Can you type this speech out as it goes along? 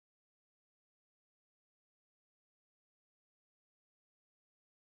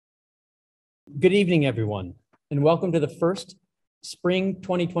Good evening, everyone, and welcome to the first Spring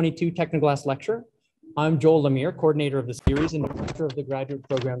 2022 Tecnoglass lecture. I'm Joel Lemire, coordinator of the series and director of the graduate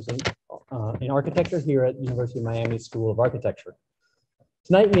programs in architecture here at the University of Miami School of Architecture.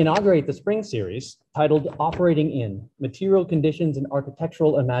 Tonight, we inaugurate the spring series titled Operating in Material Conditions and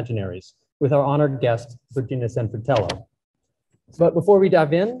Architectural Imaginaries with our honored guest, Rael San Fratello. But before we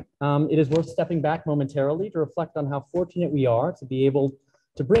dive in, it is worth stepping back momentarily to reflect on how fortunate we are to be able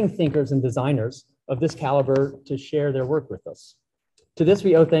to bring thinkers and designers of this caliber to share their work with us. To this,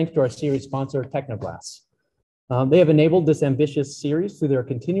 we owe thanks to our series sponsor, Tecnoglass. They have enabled this ambitious series through their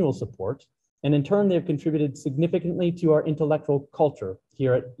continual support, and in turn, they've contributed significantly to our intellectual culture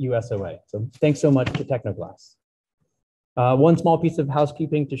here at USOA. So thanks so much to Tecnoglass. One small piece of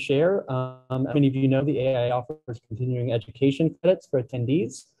housekeeping to share. As many of you know, the AIA offers continuing education credits for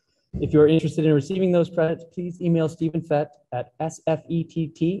attendees. If you're interested in receiving those credits, please email Stephen Fett at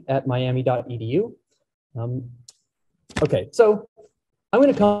sfett@miami.edu. Okay, so I'm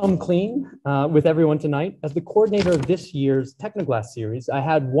going to come clean with everyone tonight. As the coordinator of this year's Tecnoglass series, I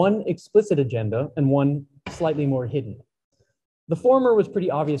had one explicit agenda and one slightly more hidden. The former was pretty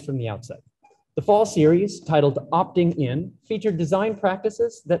obvious from the outset. The fall series, titled Opting In, featured design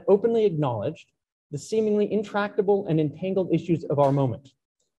practices that openly acknowledged the seemingly intractable and entangled issues of our moment,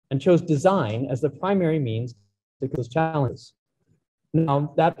 and chose design as the primary means to those challenges.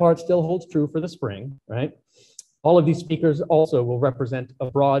 Now, that part still holds true for the spring, right? All of these speakers also will represent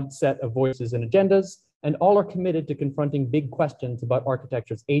a broad set of voices and agendas, and all are committed to confronting big questions about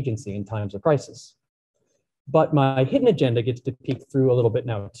architecture's agency in times of crisis. But my hidden agenda gets to peek through a little bit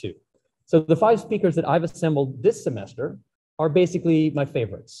now too. So the 5 speakers that I've assembled this semester are basically my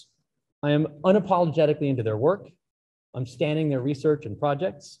favorites. I am unapologetically into their work. I'm standing their research and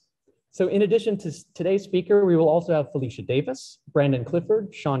projects. So in addition to today's speaker, we will also have Felicia Davis, Brandon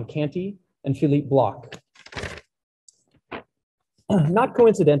Clifford, Sean Canty, and Philippe Bloch. Not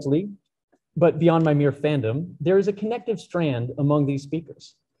coincidentally, but beyond my mere fandom, there is a connective strand among these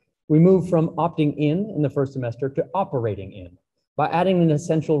speakers. We move from opting in the first semester to operating in by adding an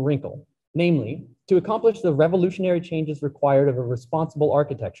essential wrinkle, namely, to accomplish the revolutionary changes required of a responsible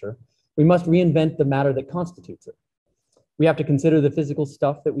architecture, we must reinvent the matter that constitutes it. We have to consider the physical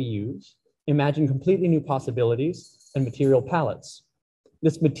stuff that we use, imagine completely new possibilities and material palettes.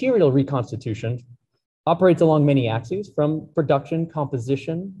 This material reconstitution operates along many axes, from production,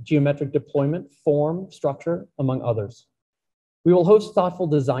 composition, geometric deployment, form, structure, among others. We will host thoughtful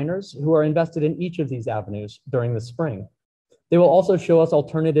designers who are invested in each of these avenues during the spring. They will also show us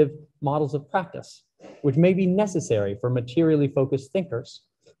alternative models of practice, which may be necessary for materially focused thinkers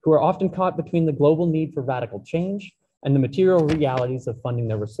who are often caught between the global need for radical change and the material realities of funding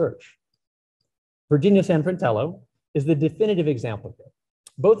their research. Rael San Fratello is the definitive example here,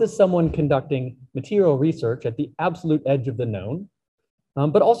 both as someone conducting material research at the absolute edge of the known,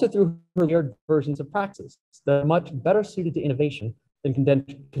 but also through her layered versions of practices that are much better suited to innovation than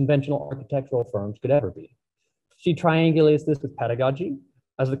conventional architectural firms could ever be. She triangulates this with pedagogy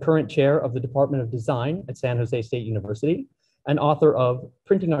as the current chair of the Department of Design at San Jose State University and author of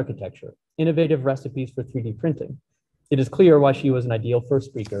Printing Architecture, Innovative Recipes for 3D Printing. It is clear why she was an ideal first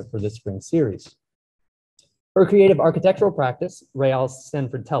speaker for this spring series. Her creative architectural practice, Rael San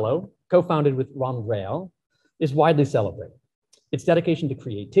Fratello, co-founded with Ronald Rael, is widely celebrated. Its dedication to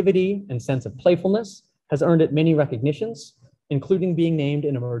creativity and sense of playfulness has earned it many recognitions, including being named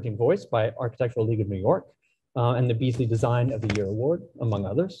an Emerging Voice by Architectural League of New York and the Beazley Design of the Year Award, among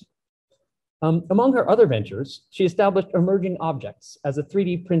others. Among her other ventures, she established Emerging Objects as a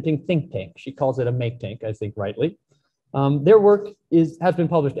 3D printing think tank. She calls it a make tank, I think rightly. Their work has been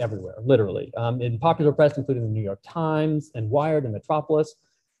published everywhere, literally, in popular press, including the New York Times and Wired and Metropolis,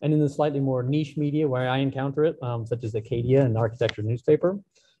 and in the slightly more niche media where I encounter it, such as Acadia and Architecture newspaper.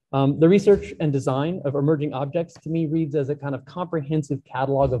 The research and design of Emerging Objects to me reads as a kind of comprehensive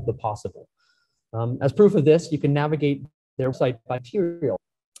catalog of the possible. As proof of this, you can navigate their website by material,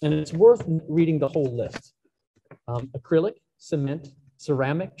 and it's worth reading the whole list. Acrylic, cement,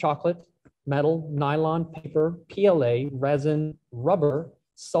 ceramic, chocolate, metal, nylon, paper, PLA, resin, rubber,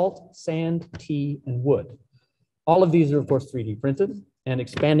 salt, sand, tea, and wood. All of these are, of course, 3D printed and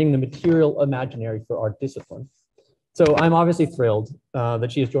expanding the material imaginary for our discipline. So I'm obviously thrilled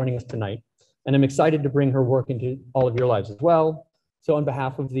that she is joining us tonight, and I'm excited to bring her work into all of your lives as well. So on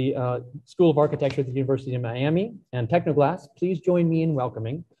behalf of the School of Architecture at the University of Miami and Tecnoglass, please join me in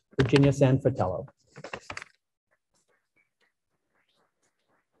welcoming Rael San Fratello.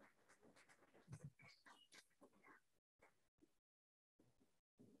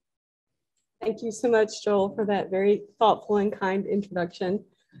 Thank you so much, Joel, for that very thoughtful and kind introduction.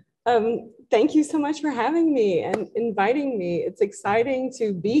 Thank you so much for having me and inviting me. It's exciting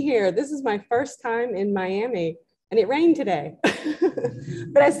to be here. This is my first time in Miami and it rained today,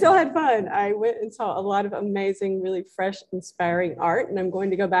 but I still had fun. I went and saw a lot of amazing, really fresh, inspiring art, and I'm going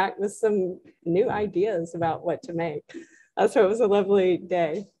to go back with some new ideas about what to make. So it was a lovely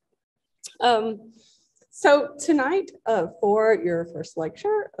day. So tonight, for your first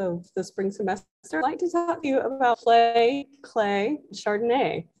lecture of the spring semester, I'd like to talk to you about clay,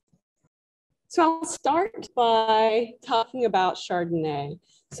 Chardonnay. So I'll start by talking about Chardonnay.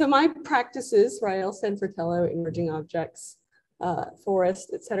 So my practices, Rael San Fratello, emerging objects,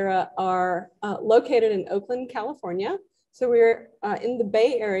 forest, etc., are located in Oakland, California. So we're in the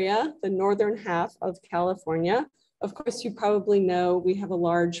Bay Area, the northern half of California. Of course, you probably know we have a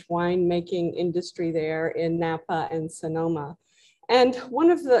large winemaking industry there in Napa and Sonoma. And one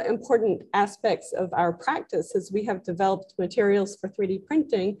of the important aspects of our practice as we have developed materials for 3D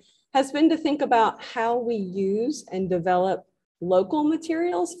printing has been to think about how we use and develop local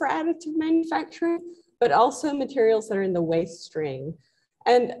materials for additive manufacturing, but also materials that are in the waste stream.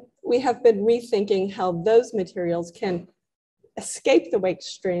 And we have been rethinking how those materials can escape the waste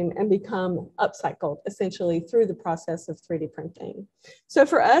stream and become upcycled essentially through the process of 3D printing. So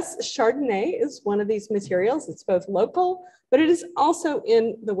for us, Chardonnay is one of these materials. It's both local, but it is also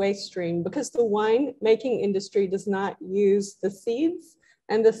in the waste stream because the wine making industry does not use the seeds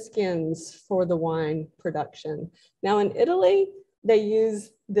and the skins for the wine production. Now in Italy, they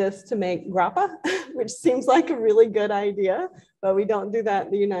use this to make grappa, which seems like a really good idea, but we don't do that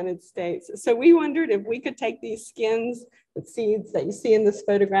in the United States. So we wondered if we could take these skins and seeds that you see in this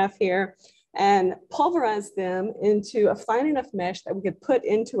photograph here and pulverize them into a fine enough mesh that we could put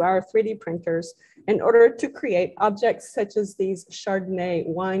into our 3D printers in order to create objects such as these Chardonnay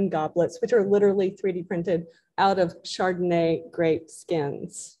wine goblets, which are literally 3D printed out of Chardonnay grape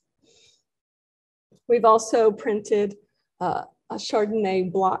skins. We've also printed a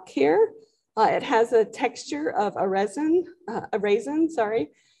Chardonnay block here. It has a texture of a raisin,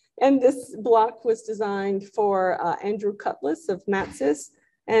 and this block was designed for Andrew Cutlass of Matsis,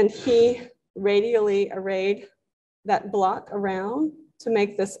 and he radially arrayed that block around to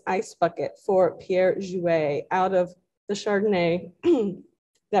make this ice bucket for Pierre Jouet out of the Chardonnay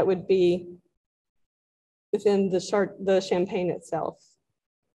that would be within the champagne itself.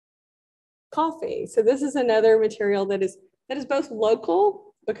 Coffee. So this is another material that is both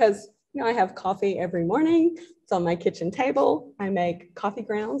local because I have coffee every morning. It's on my kitchen table. I make coffee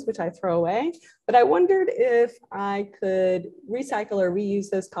grounds, which I throw away. But I wondered if I could recycle or reuse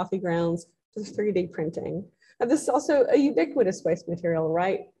those coffee grounds for 3D printing. Now, this is also a ubiquitous waste material,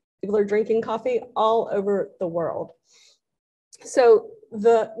 right? People are drinking coffee all over the world. So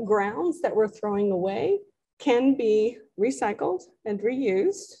the grounds that we're throwing away can be recycled and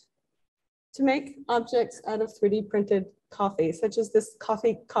reused to make objects out of 3D printed coffee, such as this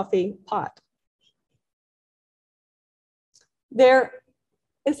coffee pot. There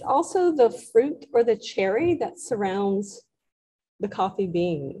is also the fruit or the cherry that surrounds the coffee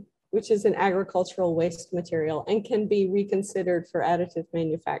bean, which is an agricultural waste material and can be reconsidered for additive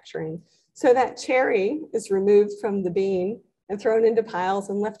manufacturing. So that cherry is removed from the bean and thrown into piles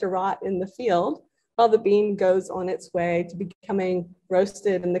and left to rot in the field while the bean goes on its way to becoming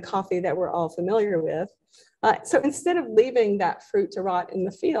roasted in the coffee that we're all familiar with. So instead of leaving that fruit to rot in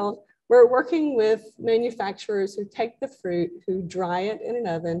the field, we're working with manufacturers who take the fruit, who dry it in an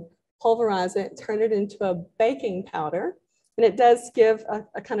oven, pulverize it, turn it into a baking powder. And it does give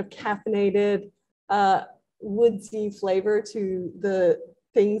a kind of caffeinated, woodsy flavor to the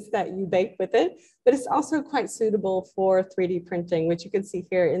things that you bake with it. But it's also quite suitable for 3D printing, which you can see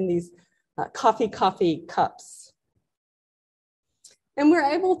here in these coffee cups. And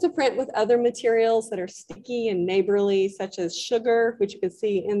we're able to print with other materials that are sticky and neighborly, such as sugar, which you can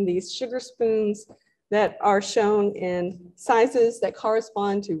see in these sugar spoons that are shown in sizes that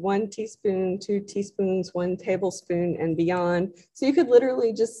correspond to 1 teaspoon, 2 teaspoons, 1 tablespoon, and beyond. So you could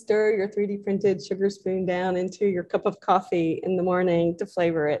literally just stir your 3D printed sugar spoon down into your cup of coffee in the morning to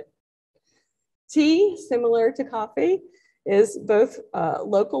flavor it. Tea, similar to coffee, is both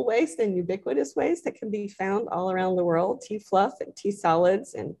local waste and ubiquitous waste that can be found all around the world. Tea fluff and tea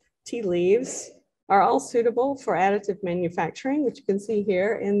solids and tea leaves are all suitable for additive manufacturing, which you can see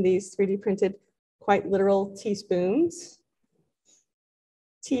here in these 3D printed, quite literal teaspoons,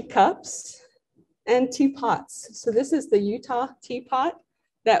 teacups, and teapots. So this is the Utah teapot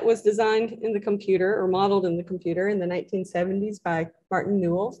that was designed in the computer or modeled in the computer in the 1970s by Martin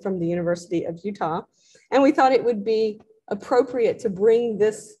Newell from the University of Utah. And we thought it would be appropriate to bring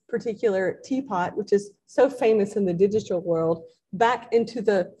this particular teapot, which is so famous in the digital world, back into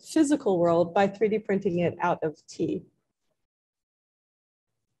the physical world by 3D printing it out of tea.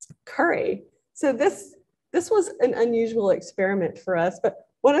 Curry. So this was an unusual experiment for us, but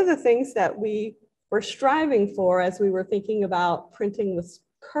one of the things that we were striving for as we were thinking about printing with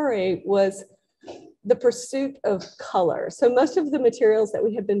curry was the pursuit of color. So most of the materials that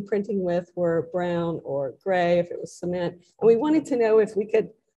we had been printing with were brown or gray if it was cement. And we wanted to know if we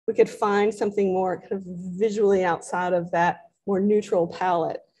could find something more kind of visually outside of that more neutral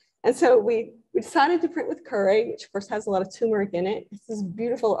palette. And so we decided to print with curry, which of course has a lot of turmeric in it. It's this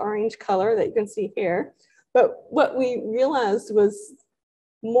beautiful orange color that you can see here. But what we realized was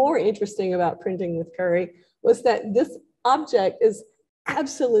more interesting about printing with curry was that this object is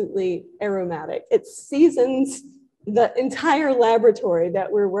absolutely aromatic. It seasons the entire laboratory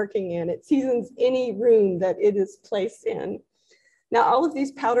that we're working in. It seasons any room that it is placed in. Now, all of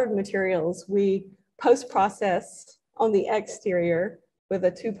these powdered materials, we post-process on the exterior with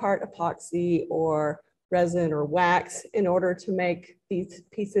a 2-part epoxy or resin or wax in order to make these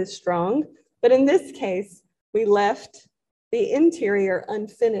pieces strong. But in this case, we left the interior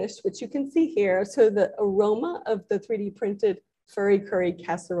unfinished, which you can see here. So the aroma of the 3D printed furry curry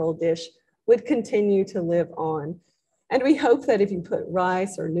casserole dish would continue to live on. And we hope that if you put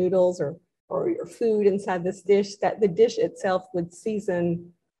rice or noodles or your food inside this dish, that the dish itself would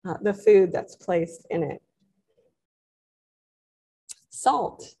season the food that's placed in it.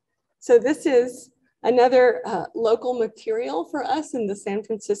 Salt. So this is another local material for us in the San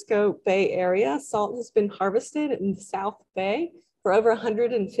Francisco Bay Area. Salt has been harvested in the South Bay for over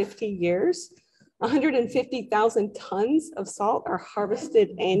 150 years. 150,000 tons of salt are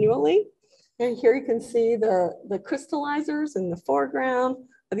harvested annually. And here you can see the crystallizers in the foreground.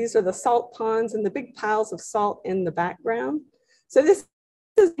 These are the salt ponds and the big piles of salt in the background. So this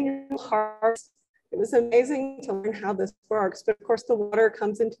is harvest. It was amazing to learn how this works, but of course the water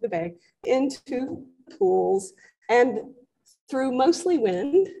comes into the bay, into pools, and through mostly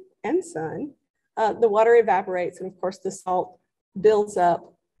wind and sun, the water evaporates, and of course the salt builds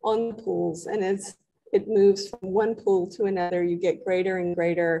up on the pools, and as it moves from one pool to another, you get greater and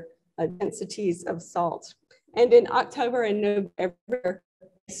greater densities of salt. And in October and November,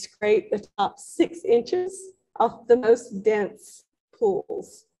 we scrape the top 6 inches of the most dense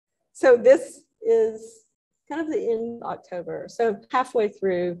pools. So this is kind of the end of October, so halfway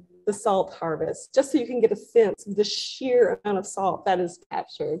through the salt harvest, just so you can get a sense of the sheer amount of salt that is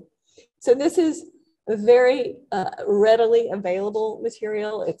captured. So this is a very readily available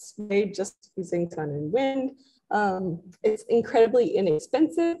material. It's made just using sun and wind. It's incredibly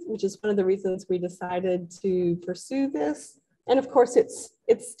inexpensive, which is one of the reasons we decided to pursue this. And of course, it's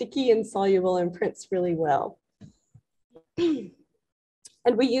sticky and soluble and prints really well.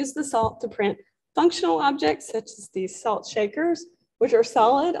 And we use the salt to print functional objects such as these salt shakers, which are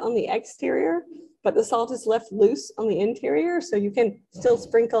solid on the exterior, but the salt is left loose on the interior, so you can still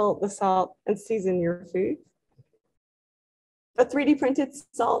sprinkle the salt and season your food. A 3D printed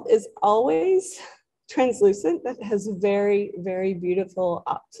salt is always translucent. That has very, very beautiful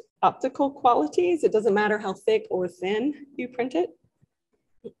optical qualities. It doesn't matter how thick or thin you print it.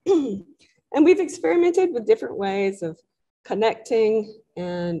 And we've experimented with different ways of connecting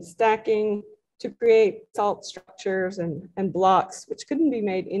and stacking to create salt structures and blocks, which couldn't be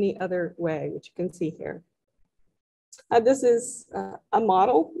made any other way, which you can see here. This is a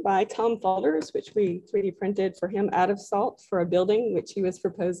model by Tom Falders, which we 3D printed for him out of salt for a building, which he was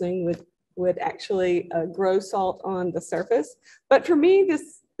proposing would actually grow salt on the surface. But for me,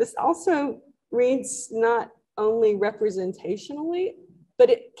 this also reads not only representationally,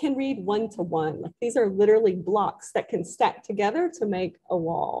 but it can read one-to-one. Like these are literally blocks that can stack together to make a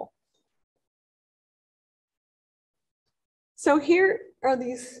wall. So here are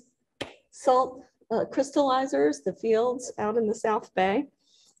these salt crystallizers, the fields out in the South Bay.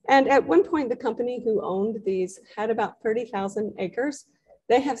 And at one point, the company who owned these had about 30,000 acres.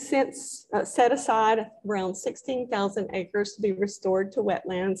 They have since set aside around 16,000 acres to be restored to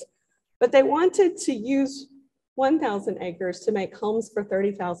wetlands, but they wanted to use 1,000 acres to make homes for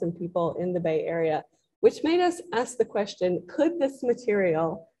 30,000 people in the Bay Area, which made us ask the question, could this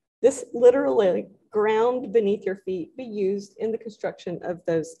material, this literally ground beneath your feet, be used in the construction of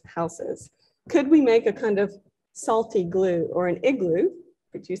those houses? Could we make a kind of salty glue or an igloo,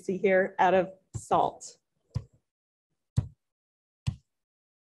 which you see here, out of salt?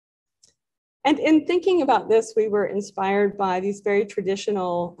 And in thinking about this, we were inspired by these very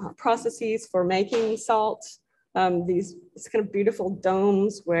traditional processes for making salt. These kind of beautiful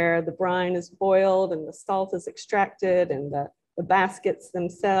domes where the brine is boiled and the salt is extracted, and the baskets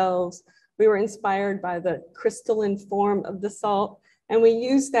themselves We were inspired by the crystalline form of the salt, and we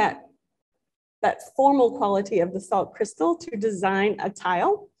used that formal quality of the salt crystal to design a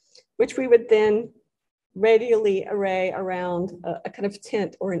tile, which we would then radially array around a kind of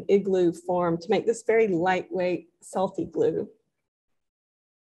tent or an igloo form to make this very lightweight, salty glue.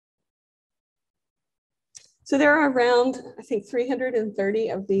 So there are around, I think, 330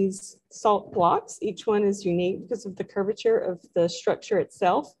 of these salt blocks. Each one is unique because of the curvature of the structure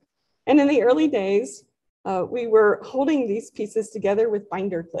itself. And in the early days, we were holding these pieces together with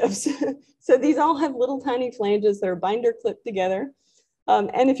binder clips. So these all have little tiny flanges that are binder clipped together.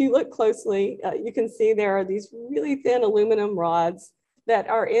 And if you look closely, you can see there are these really thin aluminum rods that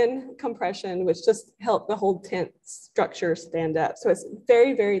are in compression, which just help the whole tent structure stand up. So it's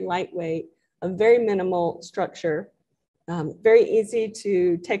very, very lightweight, a very minimal structure, very easy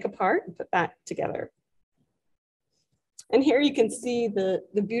to take apart and put back together. And here you can see the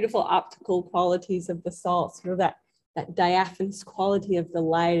beautiful optical qualities of the salt, sort of that diaphanous quality of the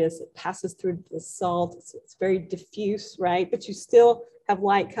light as it passes through the salt. It's very diffuse, right? But you still have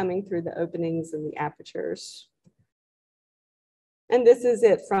light coming through the openings and the apertures. And this is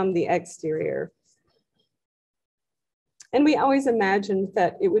it from the exterior. And we always imagined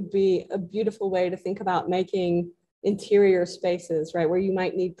that it would be a beautiful way to think about making interior spaces, right? Where you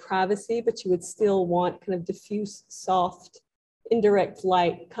might need privacy, but you would still want kind of diffuse, soft, indirect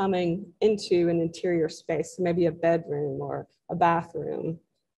light coming into an interior space, so maybe a bedroom or a bathroom.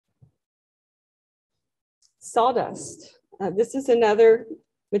 Sawdust. This is another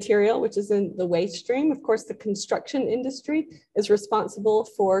material which is in the waste stream. Of course, the construction industry is responsible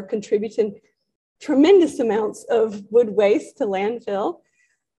for contributing tremendous amounts of wood waste to landfill.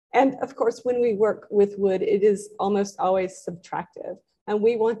 And of course, when we work with wood, it is almost always subtractive. And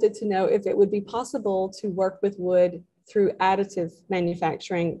we wanted to know if it would be possible to work with wood through additive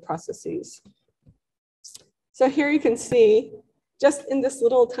manufacturing processes. So here you can see, just in this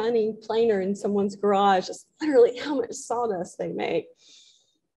little tiny planer in someone's garage, just literally how much sawdust they make.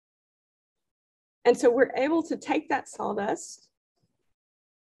 And so we're able to take that sawdust,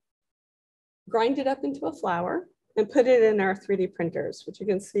 grind it up into a flour, and put it in our 3D printers, which you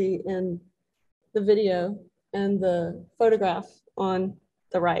can see in the video and the photograph on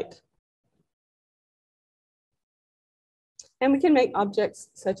the right. And we can make objects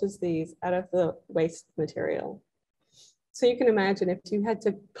such as these out of the waste material. So you can imagine if you had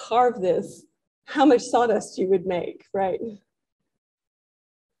to carve this, how much sawdust you would make, right?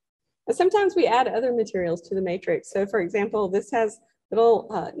 And sometimes we add other materials to the matrix. So for example, this has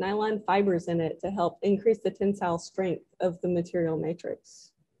little nylon fibers in it to help increase the tensile strength of the material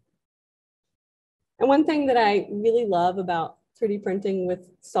matrix. And one thing that I really love about 3D printing with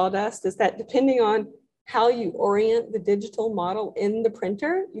sawdust is that depending on how you orient the digital model in the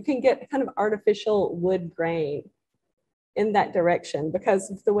printer, you can get kind of artificial wood grain in that direction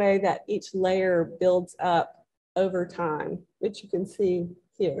because of the way that each layer builds up over time, which you can see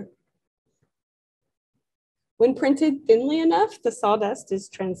here. When printed thinly enough, the sawdust is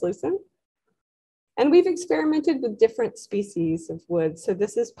translucent. And we've experimented with different species of wood. So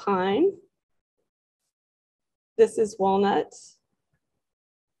this is pine, this is walnut,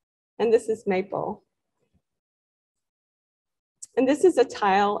 and this is maple. And this is a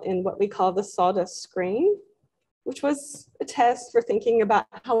tile in what we call the sawdust screen, which was a test for thinking about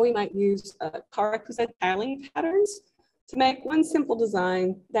how we might use Karakuzen tiling patterns to make one simple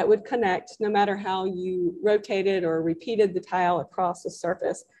design that would connect no matter how you rotated or repeated the tile across the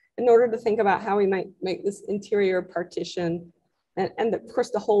surface in order to think about how we might make this interior partition. And of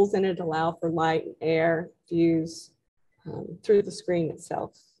course, the holes in it allow for light and air views through the screen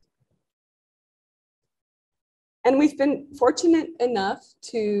itself. And we've been fortunate enough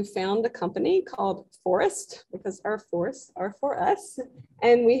to found a company called Forest, because our forests are for us.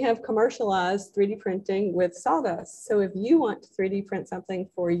 And we have commercialized 3D printing with sawdust. So if you want to 3D print something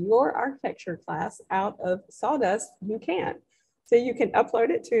for your architecture class out of sawdust, you can. So you can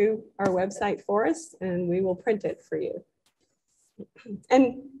upload it to our website, Forest, and we will print it for you.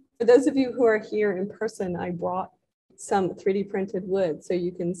 And for those of you who are here in person, I brought some 3D printed wood so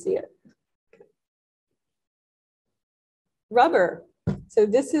you can see it. Rubber. So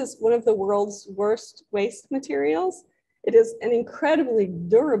this is one of the world's worst waste materials. It is an incredibly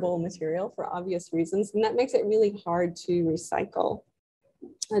durable material for obvious reasons, and that makes it really hard to recycle.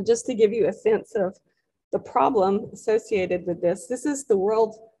 Just to give you a sense of the problem associated with this, this is the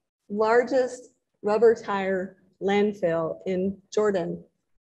world's largest rubber tire landfill in Jordan.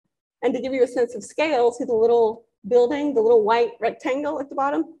 And to give you a sense of scale, see the little building, the little white rectangle at the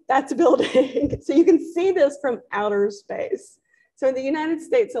bottom? That's a building. So you can see this from outer space. So in the United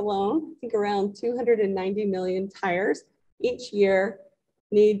States alone, I think around 290 million tires each year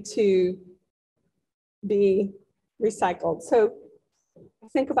need to be recycled. So I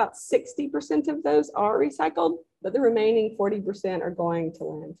think about 60% of those are recycled, but the remaining 40% are going to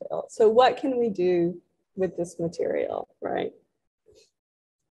landfill. So what can we do with this material, right?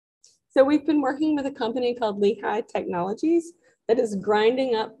 So we've been working with a company called Lehigh Technologies that is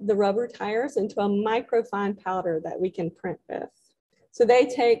grinding up the rubber tires into a microfine powder that we can print with. So they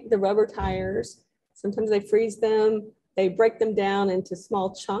take the rubber tires, sometimes they freeze them, they break them down into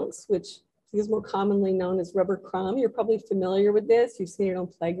small chunks, which is more commonly known as rubber crumb. You're probably familiar with this. You've seen it on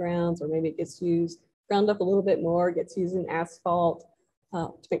playgrounds, or maybe it gets used, ground up a little bit more, gets used in asphalt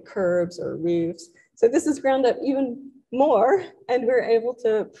to make curbs or roofs. So this is ground up even more, and we're able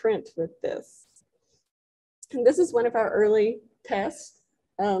to print with this. And this is one of our early tests.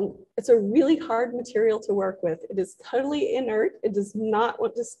 It's a really hard material to work with. It is totally inert. It does not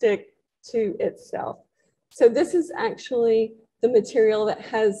want to stick to itself. So this is actually the material that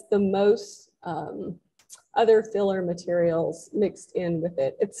has the most other filler materials mixed in with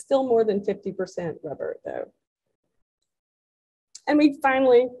it. It's still more than 50% rubber though. And we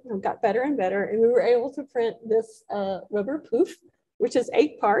finally got better and better, and we were able to print this rubber poof, which is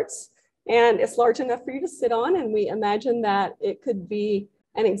 8 parts, and it's large enough for you to sit on. And we imagine that it could be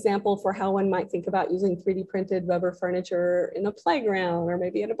an example for how one might think about using 3D printed rubber furniture in a playground, or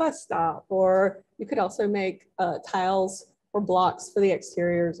maybe at a bus stop, or you could also make tiles or blocks for the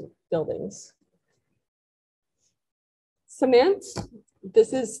exteriors of buildings. Cement,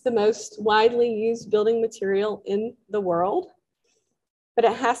 this is the most widely used building material in the world, but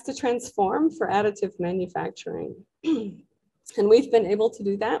it has to transform for additive manufacturing. And we've been able to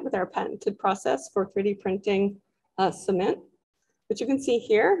do that with our patented process for 3D printing cement. But you can see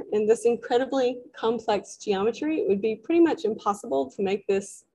here in this incredibly complex geometry, it would be pretty much impossible to make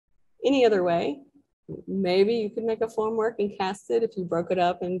this any other way. Maybe you could make a formwork and cast it if you broke it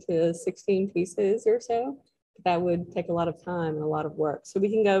up into 16 pieces or so. But that would take a lot of time and a lot of work. So we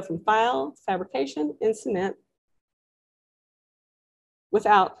can go from file, fabrication, and cement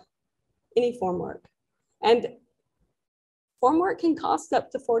without any formwork. And formwork can cost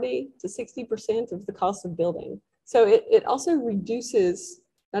up to 40 to 60% of the cost of building. So it also reduces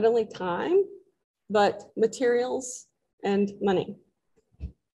not only time, but materials and money.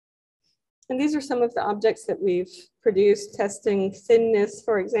 And these are some of the objects that we've produced, testing thinness,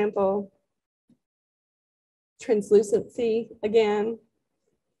 for example, translucency again,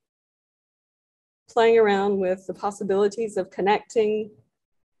 playing around with the possibilities of connecting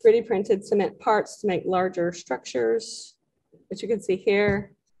 3D printed cement parts to make larger structures, which you can see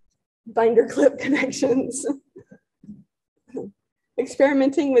here, binder clip connections.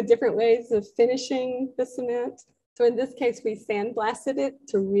 Experimenting with different ways of finishing the cement. So in this case, we sandblasted it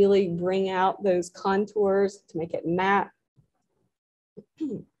to really bring out those contours to make it matte.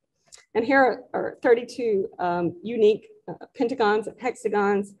 And here are 32 unique pentagons and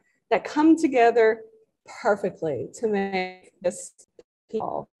hexagons that come together perfectly to make this piece.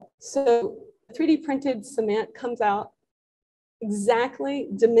 So 3D printed cement comes out exactly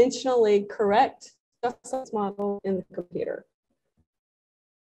dimensionally correct, just as model in the computer.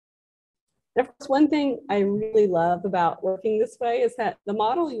 And of course, one thing I really love about working this way is that the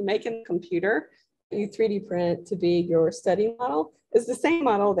model you make in the computer, you 3D print to be your study model, is the same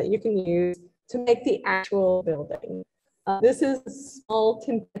model that you can use to make the actual building. This is a small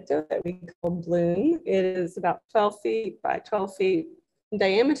template that we call Bloom. It is about 12 feet by 12 feet in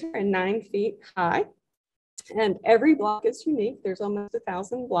diameter and 9 feet high. And every block is unique. There's almost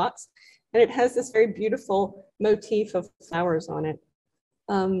 1,000 blocks. And it has this very beautiful motif of flowers on it.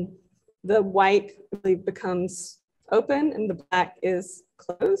 The white really becomes open and the black is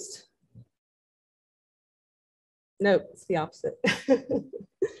closed. Nope, it's the opposite.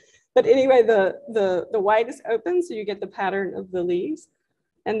 But anyway, the white is open, so you get the pattern of the leaves,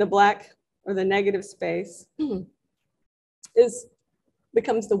 and the black, or the negative space,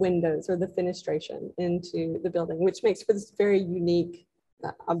 becomes the windows or the fenestration into the building, which makes for this very unique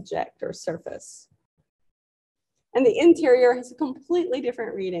object or surface. And the interior has a completely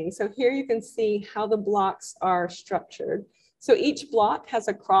different reading. So here you can see how the blocks are structured. So each block has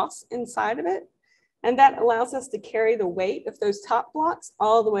a cross inside of it, and that allows us to carry the weight of those top blocks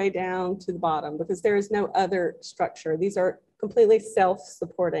all the way down to the bottom because there is no other structure. These are completely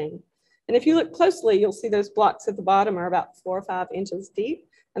self-supporting. And if you look closely, you'll see those blocks at the bottom are about 4 or 5 inches deep,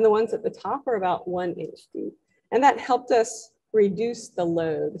 and the ones at the top are about 1 inch deep. And that helped us reduce the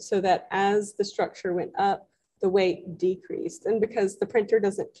load so that as the structure went up, the weight decreased. And because the printer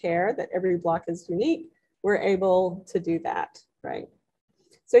doesn't care that every block is unique, we're able to do that. right?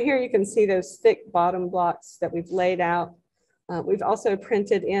 So here you can see those thick bottom blocks that we've laid out. We've also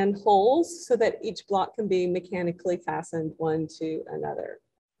printed in holes so that each block can be mechanically fastened one to another.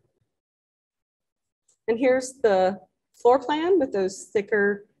 And here's the floor plan with those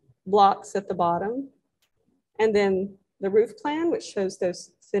thicker blocks at the bottom. And then the roof plan, which shows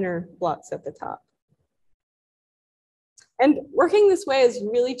those thinner blocks at the top. And working this way has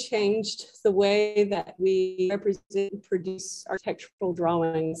really changed the way that we represent and produce architectural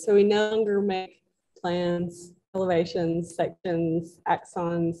drawings. So we no longer make plans, elevations, sections,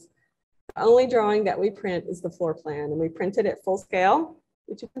 axons. The only drawing that we print is the floor plan, and we print it at full scale,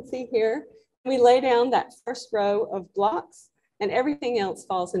 which you can see here. We lay down that first row of blocks, and everything else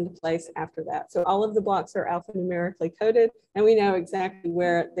falls into place after that. So all of the blocks are alphanumerically coded, and we know exactly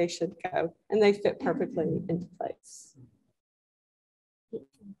where they should go, and they fit perfectly into place.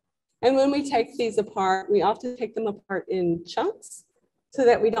 And when we take these apart, we often take them apart in chunks so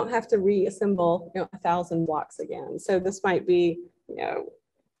that we don't have to reassemble 1,000 blocks again. So this might be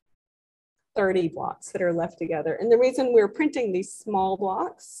 30 blocks that are left together. And the reason we're printing these small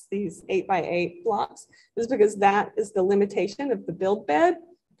blocks, these 8x8 blocks, is because that is the limitation of the build bed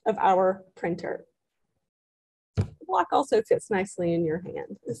of our printer. The block also fits nicely in your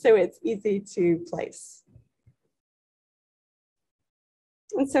hand, so it's easy to place.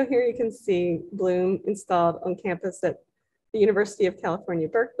 And so here you can see Bloom installed on campus at the University of California,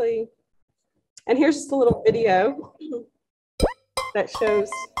 Berkeley. And here's just a little video that shows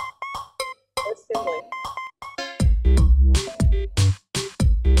assembly.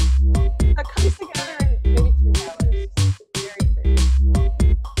 It comes together in maybe 3 hours. It's very quick.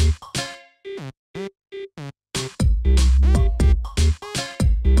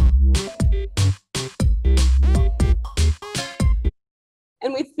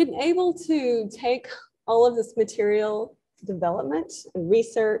 And we've been able to take all of this material development and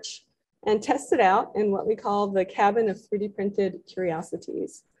research and test it out in what we call the cabin of 3D printed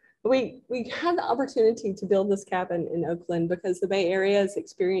curiosities. We had the opportunity to build this cabin in Oakland because the Bay Area is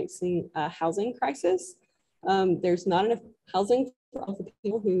experiencing a housing crisis. There's not enough housing for all the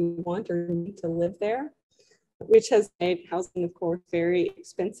people who want or need to live there, which has made housing, of course, very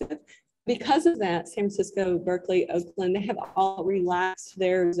expensive. Because of that, San Francisco, Berkeley, Oakland, they have all relaxed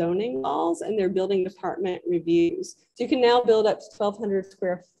their zoning laws and their building department reviews. So you can now build up to 1,200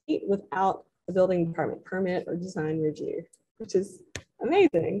 square feet without a building department permit or design review, which is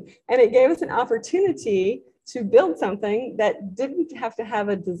amazing. And it gave us an opportunity to build something that didn't have to have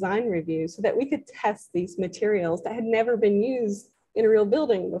a design review so that we could test these materials that had never been used in a real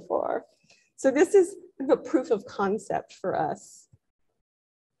building before. So this is a proof of concept for us.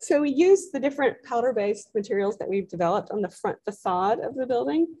 So we use the different powder-based materials that we've developed on the front facade of the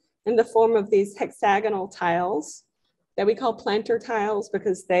building in the form of these hexagonal tiles that we call planter tiles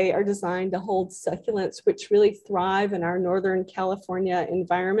because they are designed to hold succulents which really thrive in our Northern California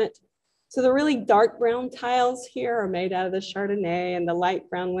environment. So the really dark brown tiles here are made out of the Chardonnay, and the light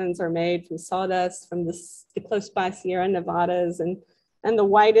brown ones are made from sawdust from the close by Sierra Nevadas, and the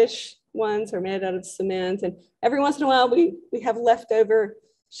whitish ones are made out of cement. And every once in a while we have leftover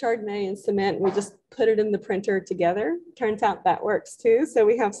Chardonnay and cement, and we just put it in the printer together. Turns out that works too. So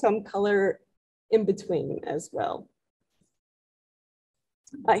we have some color in between as well.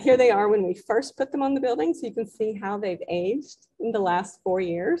 Here they are when we first put them on the building. So you can see how they've aged in the last 4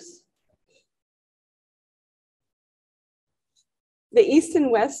 years. The east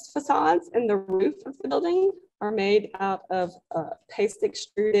and west facades and the roof of the building are made out of paste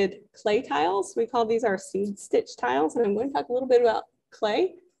extruded clay tiles. We call these our seed stitch tiles. And I'm going to talk a little bit about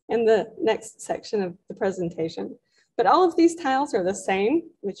clay in the next section of the presentation. But all of these tiles are the same,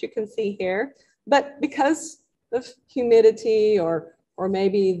 which you can see here. But because of humidity or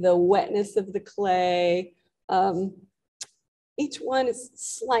maybe the wetness of the clay, each one is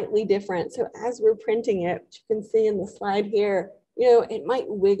slightly different. So as we're printing it, which you can see in the slide here, it might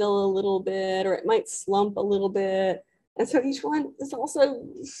wiggle a little bit or it might slump a little bit. And so each one is also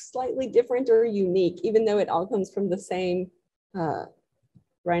slightly different or unique, even though it all comes from the same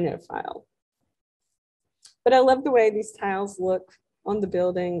Rhino file. But I love the way these tiles look on the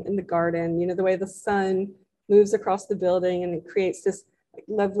building, in the garden, the way the sun moves across the building and it creates this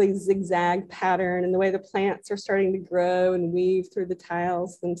lovely zigzag pattern, and the way the plants are starting to grow and weave through the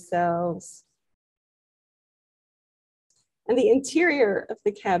tiles themselves. And the interior of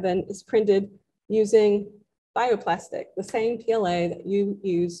the cabin is printed using bioplastic, the same PLA that you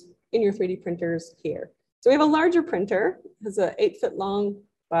use in your 3D printers here. So we have a larger printer. It has an 8 foot long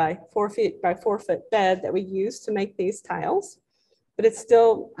by 4 feet by 4 foot bed that we use to make these tiles, but it's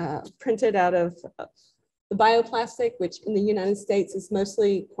still printed out of the bioplastic, which in the United States is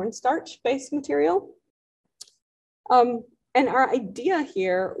mostly cornstarch-based material. And our idea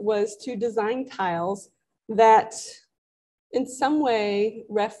here was to design tiles that in some way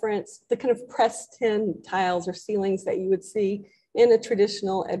reference the kind of pressed tin tiles or ceilings that you would see in a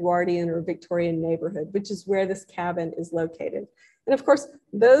traditional Edwardian or Victorian neighborhood, which is where this cabin is located. And of course,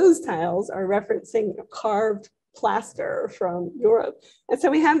 those tiles are referencing carved plaster from Europe. And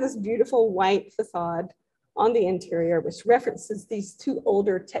so we have this beautiful white facade on the interior, which references these two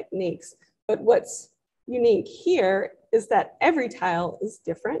older techniques. But what's unique here is that every tile is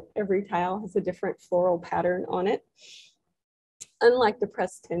different. Every tile has a different floral pattern on it, unlike the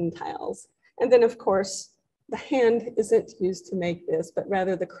pressed tin tiles. And then of course, the hand isn't used to make this, but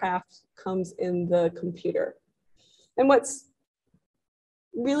rather the craft comes in the computer. And what's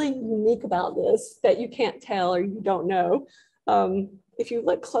really unique about this that you can't tell or you don't know, if you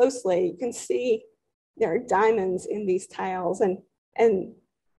look closely, you can see there are diamonds in these tiles, and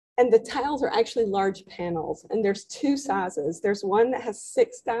the tiles are actually large panels, and there's two sizes. There's one that has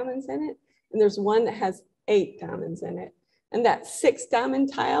 6 diamonds in it, and there's one that has 8 diamonds in it. And that 6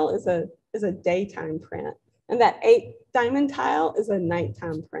 diamond tile is a daytime print, and that 8 diamond tile is a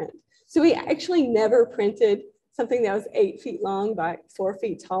nighttime print. So we actually never printed something that was 8 feet long by 4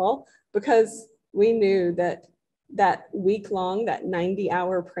 feet tall, because we knew that that week long, that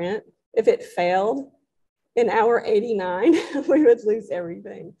 90-hour print, if it failed in hour 89, we would lose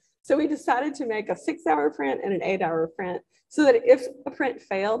everything. So we decided to make a 6-hour print and an 8-hour print, so that if a print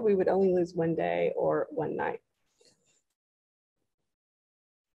failed, we would only lose 1 day or 1 night.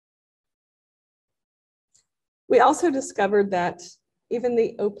 We also discovered that even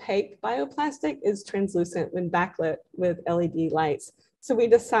the opaque bioplastic is translucent when backlit with LED lights. So we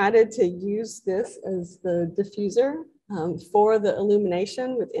decided to use this as the diffuser for the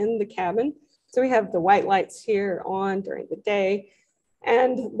illumination within the cabin. So we have the white lights here on during the day,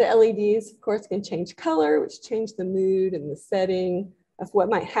 and the LEDs, of course, can change color, which change the mood and the setting of what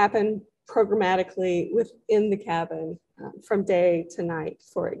might happen programmatically within the cabin from day to night,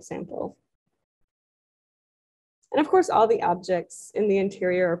 for example. And of course, all the objects in the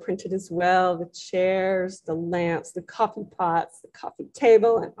interior are printed as well: the chairs, the lamps, the coffee pots, the coffee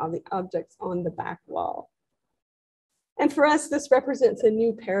table, and all the objects on the back wall. And for us, this represents a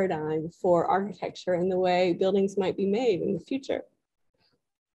new paradigm for architecture and the way buildings might be made in the future.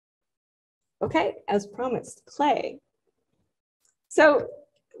 Okay, as promised, clay. So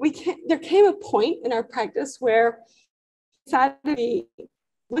there came a point in our practice where we decided we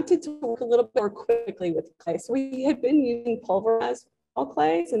wanted to work a little bit more quickly with clay. So we had been using pulverized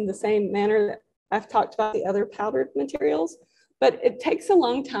clays in the same manner that I've talked about the other powdered materials, but it takes a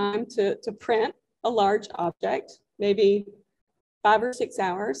long time to print a large object, maybe 5 or 6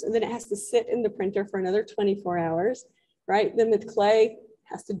 hours, and then it has to sit in the printer for another 24 hours, right? Then with clay, it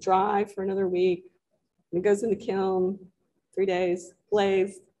has to dry for another week, and it goes in the kiln, 3 days,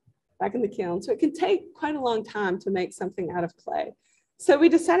 glaze, back in the kiln. So it can take quite a long time to make something out of clay. So we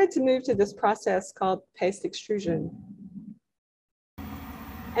decided to move to this process called paste extrusion.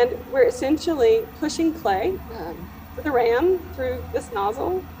 And we're essentially pushing clay with a ram through this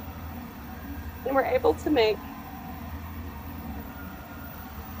nozzle, and we're able to make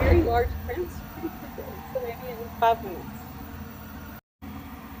very large prints pretty quickly, so maybe in 5 minutes.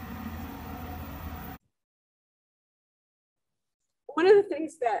 One of the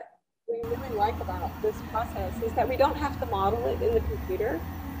things that we really like about this process is that we don't have to model it in the computer.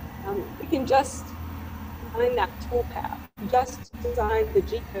 We can just design that toolpath, just design the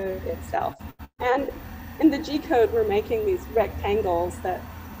G code itself. And in the G code, we're making these rectangles that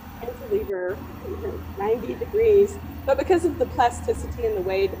cantilever 90 degrees, but because of the plasticity and the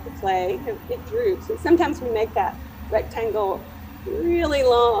weight of the clay, it droops. And sometimes we make that rectangle really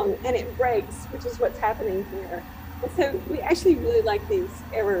long and it breaks, which is what's happening here. And so we actually really like these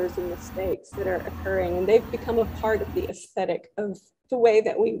errors and mistakes that are occurring, and they've become a part of the aesthetic of the way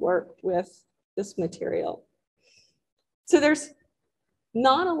that we work with this material. So there's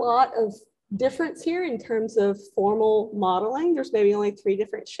not a lot of difference here in terms of formal modeling. There's maybe only 3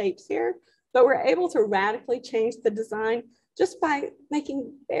 different shapes here, but we're able to radically change the design just by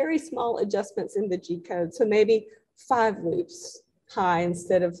making very small adjustments in the G code. So maybe 5 loops high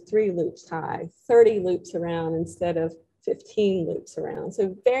instead of 3 loops high, 30 loops around instead of 15 loops around.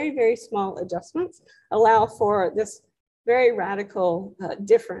 So very, very small adjustments allow for this very radical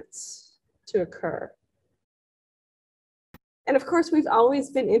difference to occur. And of course, we've always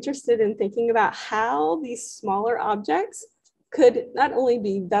been interested in thinking about how these smaller objects could not only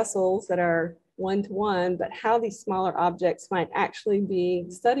be vessels that are one-to-one, but how these smaller objects might actually be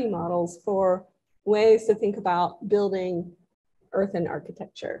study models for ways to think about building earthen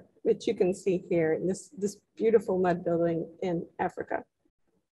architecture, which you can see here in this beautiful mud building in Africa.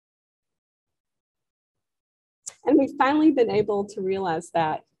 And we've finally been able to realize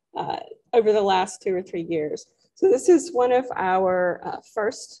that over the last 2 or 3 years. So this is one of our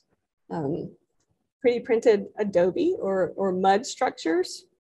first 3D printed adobe or mud structures.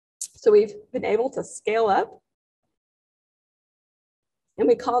 So we've been able to scale up. And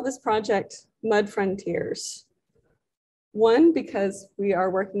we call this project Mud Frontiers. One, because we are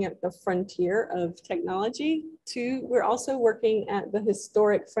working at the frontier of technology. Two, we're also working at the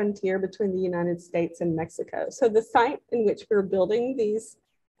historic frontier between the United States and Mexico. So the site in which we're building these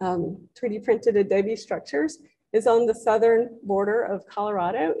 3D printed adobe structures is on the southern border of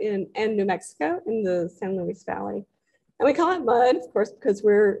Colorado and New Mexico in the San Luis Valley. And we call it mud, of course, because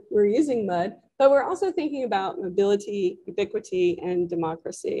we're using mud, but we're also thinking about mobility, ubiquity, and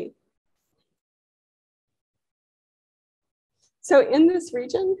democracy. So in this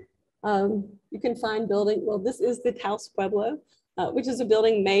region, you can find building, well, this is the Taos Pueblo, which is a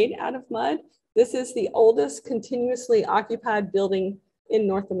building made out of mud. This is the oldest continuously occupied building in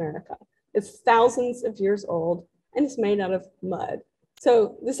North America. It's thousands of years old and it's made out of mud.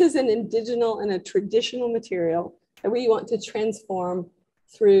 So this is an indigenous and a traditional material that we want to transform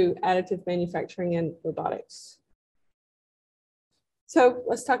through additive manufacturing and robotics. So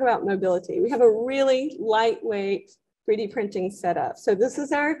let's talk about mobility. We have a really lightweight 3D printing setup. So this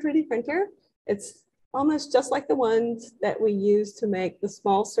is our 3D printer. It's almost just like the ones that we use to make the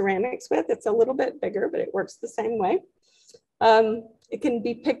small ceramics with. It's a little bit bigger, but it works the same way. It can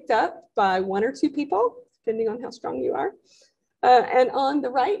be picked up by 1 or 2 people, depending on how strong you are. And on the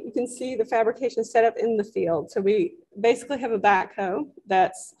right, you can see the fabrication setup in the field. So we basically have a backhoe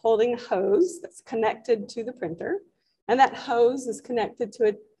that's holding a hose that's connected to the printer. And that hose is connected to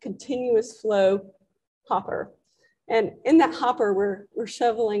a continuous flow hopper. And in that hopper, we're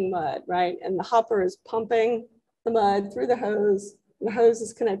shoveling mud, right? And the hopper is pumping the mud through the hose. The hose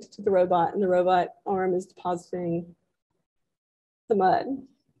is connected to the robot, and the robot arm is depositing the mud.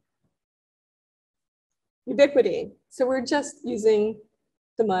 Ubiquity. So we're just using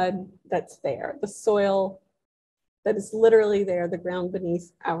the mud that's there, the soil that is literally there, the ground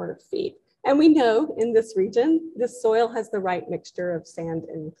beneath our feet. And we know in this region, this soil has the right mixture of sand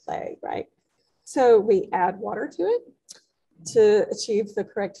and clay, right? So we add water to it to achieve the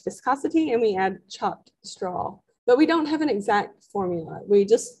correct viscosity, and we add chopped straw. But we don't have an exact formula. We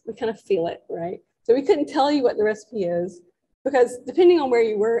kind of feel it, right? So we couldn't tell you what the recipe is, because depending on where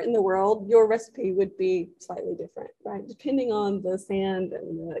you were in the world, your recipe would be slightly different, right? Depending on the sand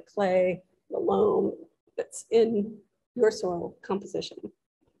and the clay, the loam that's in your soil composition.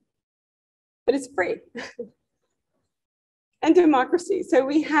 But it's free. And democracy. So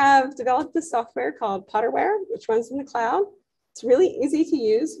we have developed this software called Potterware, which runs in the cloud. It's really easy to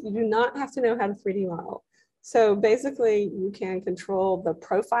use. You do not have to know how to 3D model. So basically, you can control the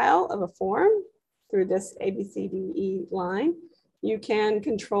profile of a form through this ABCDE line. You can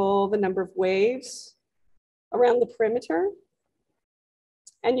control the number of waves around the perimeter.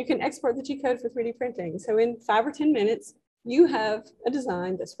 And you can export the G-code for 3D printing. So in 5 or 10 minutes, you have a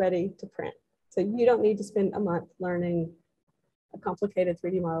design that's ready to print. So you don't need to spend a month learning a complicated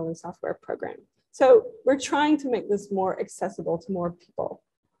 3D modeling software program. So we're trying to make this more accessible to more people.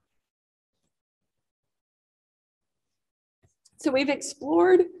 So we've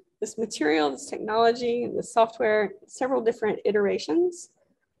explored this material, this technology, the software, several different iterations,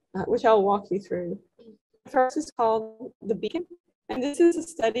 which I'll walk you through. First is called the beacon, and this is a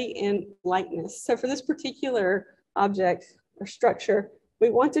study in lightness. So for this particular object or structure, we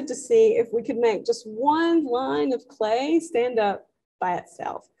wanted to see if we could make just one line of clay stand up by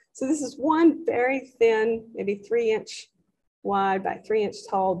itself. So this is one very thin, maybe 3-inch wide by 3-inch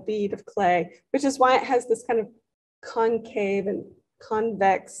tall bead of clay, which is why it has this kind of concave and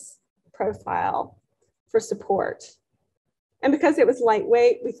convex profile for support. And because it was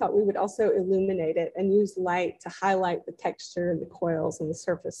lightweight, we thought we would also illuminate it and use light to highlight the texture and the coils and the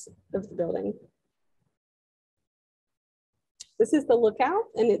surface of the building. This is the lookout,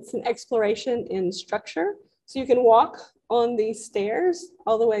 and it's an exploration in structure. So you can walk on these stairs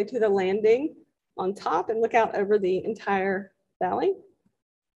all the way to the landing on top and look out over the entire valley.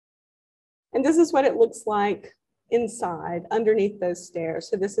 And this is what it looks like inside, underneath those stairs.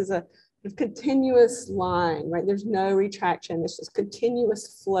 So this is a continuous line, right? There's no retraction. It's just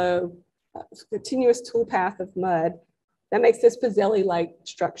continuous flow, continuous tool path of mud that makes this Beazley-like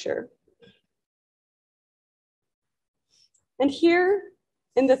structure. And here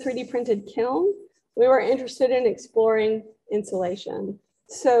in the 3D printed kiln, we were interested in exploring insulation.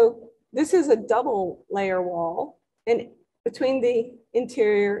 So This is a double layer wall, and between the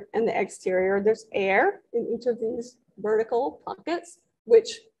interior and the exterior, there's air in each of these vertical pockets,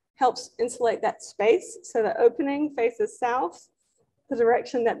 which helps insulate that space. So the opening faces south, the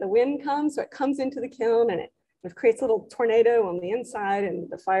direction that the wind comes. So it comes into the kiln and it creates a little tornado on the inside, and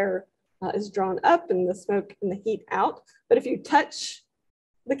the fire is drawn up and the smoke and the heat out. But if you touch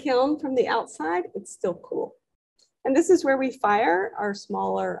the kiln from the outside, it's still cool. And this is where we fire our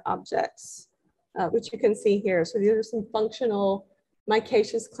smaller objects, which you can see here. So these are some functional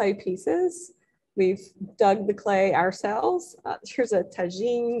micaceous clay pieces. We've dug the clay ourselves. Here's a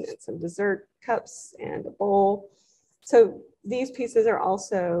tagine and some dessert cups and a bowl. So these pieces are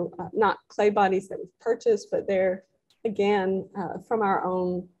also not clay bodies that we've purchased, but they're, again, from our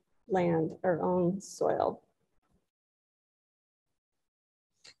own land, our own soil.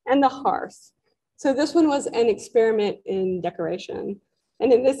 And the hearth. So this one was an experiment in decoration.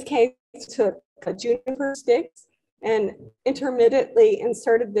 And in this case, took juniper sticks and intermittently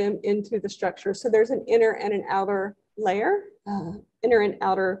inserted them into the structure. So there's an inner and an outer layer, inner and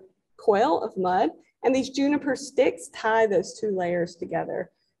outer coil of mud. And these juniper sticks tie those two layers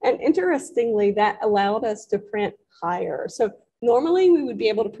together. And interestingly, that allowed us to print higher. So normally we would be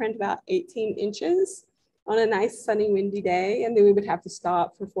able to print about 18 inches on a nice sunny windy day, and then we would have to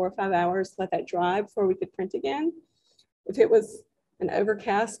stop for 4 or 5 hours, let that dry before we could print again. If it was an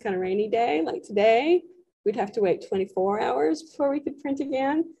overcast kind of rainy day like today, we'd have to wait 24 hours before we could print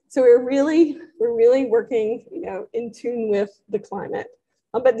again. So we're really working, in tune with the climate.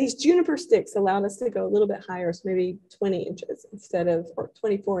 But these juniper sticks allowed us to go a little bit higher, so maybe 20 inches instead of, or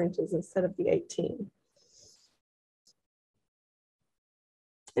 24 inches instead of the 18.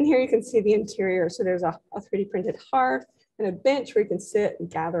 And here you can see the interior. So there's a 3D printed hearth and a bench where you can sit and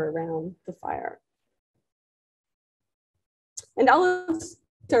gather around the fire. And all of this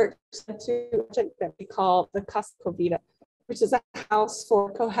to a project that we call the Casa Covida, which is a house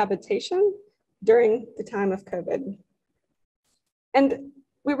for cohabitation during the time of COVID. And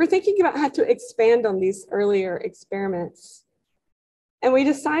we were thinking about how to expand on these earlier experiments. And we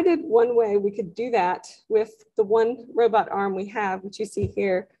decided one way we could do that with the one robot arm we have, which you see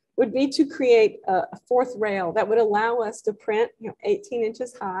here, would be to create a fourth rail that would allow us to print 18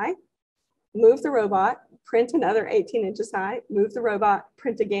 inches high, move the robot, print another 18 inches high, move the robot,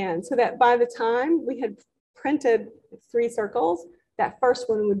 print again, so that by the time we had printed 3 circles, that first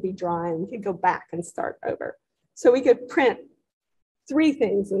one would be dry and we could go back and start over. So we could print 3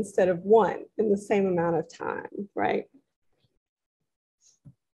 things instead of 1 in the same amount of time, right?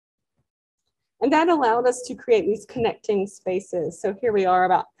 And that allowed us to create these connecting spaces. So here we are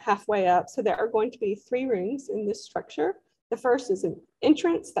about halfway up. So there are going to be 3 rooms in this structure. The first is an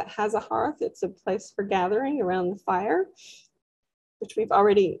entrance that has a hearth. It's a place for gathering around the fire, which we've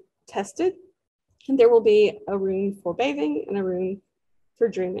already tested. And there will be a room for bathing and a room for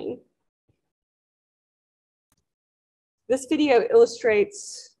dreaming. This video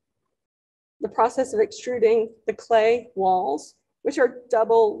illustrates the process of extruding the clay walls, which are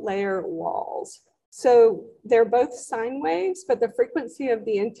double layer walls. So they're both sine waves, but the frequency of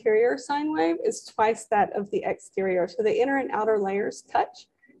the interior sine wave is twice that of the exterior. So the inner and outer layers touch,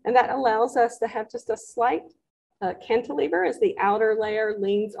 and that allows us to have just a slight cantilever as the outer layer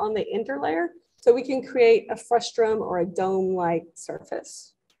leans on the inner layer. So we can create a frustrum or a dome-like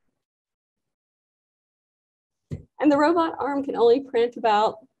surface. And the robot arm can only print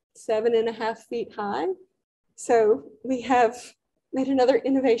about 7.5 feet high. So we have made another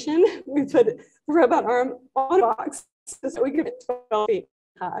innovation. We put the robot arm on a box so we can get 12 feet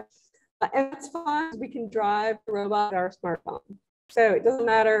high. And that's fine. We can drive the robot with our smartphone. So it doesn't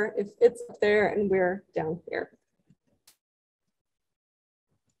matter if it's up there and we're down here.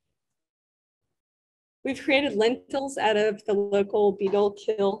 We've created lentils out of the local beetle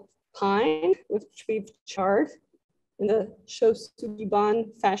kill pine, which we've charred in the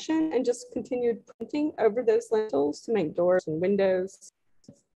Shosugiban fashion and just continued printing over those lentils to make doors and windows.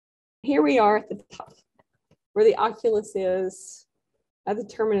 Here we are at the top, where the oculus is at the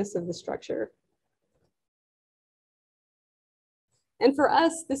terminus of the structure. And for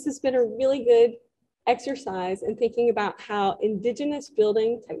us, this has been a really good exercise in thinking about how indigenous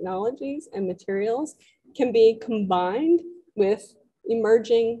building technologies and materials can be combined with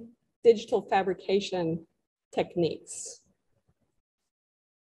emerging digital fabrication techniques.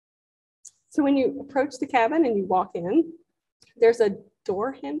 So when you approach the cabin and you walk in, there's a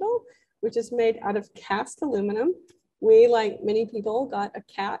door handle, which is made out of cast aluminum. We, like many people, got a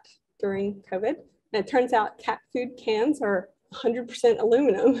cat during COVID, and it turns out cat food cans are 100%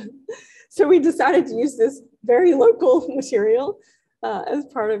 aluminum. So we decided to use this very local material as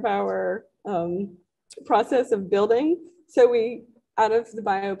part of our process of building. So we, out of the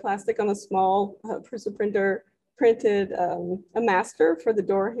bioplastic on a small Prusa printer, printed a master for the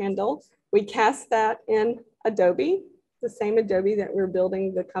door handle. We cast that in Adobe, the same Adobe that we're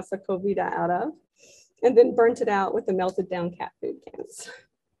building the Casa Covida out of, and then burnt it out with the melted down cat food cans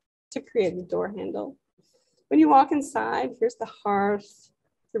to create the door handle. When you walk inside, here's the hearth,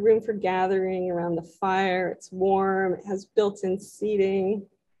 the room for gathering around the fire. It's warm, it has built-in seating.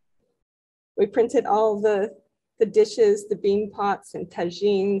 We printed all the dishes, the bean pots and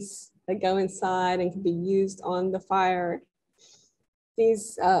tagines that go inside and can be used on the fire.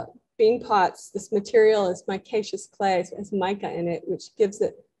 These bean pots, this material is micaceous clay, so it has mica in it, which gives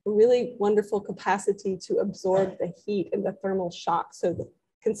it a really wonderful capacity to absorb the heat and the thermal shock, so that it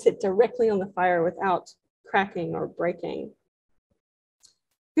can sit directly on the fire without cracking or breaking.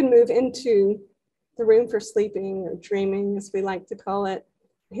 You can move into the room for sleeping or dreaming, as we like to call it.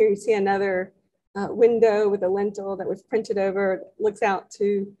 Here you see another window with a lintel that we've printed over. It looks out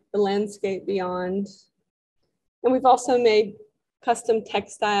to the landscape beyond. And we've also made custom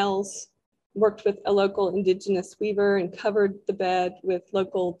textiles, worked with a local indigenous weaver and covered the bed with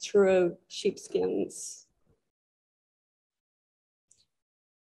local churro sheepskins.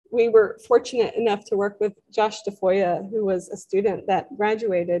 We were fortunate enough to work with Josh DeFoya, who was a student that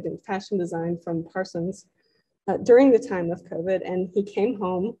graduated in fashion design from Parsons during the time of COVID. And he came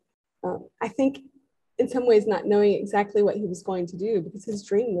home, I think in some ways not knowing exactly what he was going to do, because his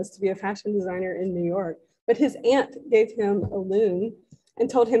dream was to be a fashion designer in New York. But his aunt gave him a loom and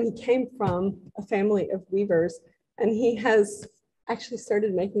told him he came from a family of weavers. And he has actually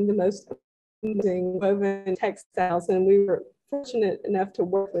started making the most amazing woven textiles. And we were fortunate enough to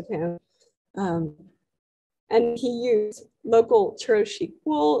work with him. And he used local churro sheep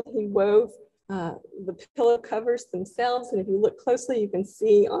wool. He wove the pillow covers themselves. And if you look closely, you can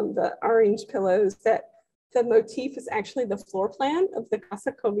see on the orange pillows that the motif is actually the floor plan of the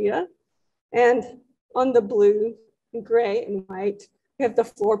Casa Covida. And on the blue, gray, and white, we have the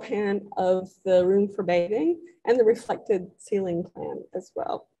floor plan of the room for bathing and the reflected ceiling plan as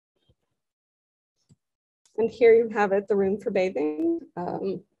well. And here you have it, the room for bathing,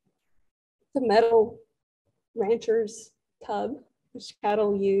 the metal rancher's tub, which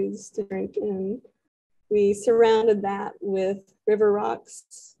cattle use to drink in. We surrounded that with river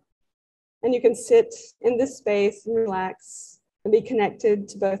rocks. And you can sit in this space and relax and be connected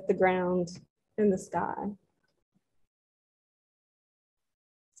to both the ground and the sky.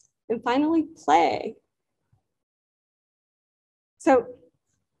 And finally, play. So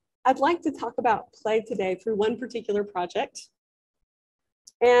I'd like to talk about play today through one particular project.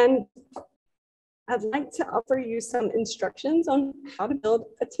 And I'd like to offer you some instructions on how to build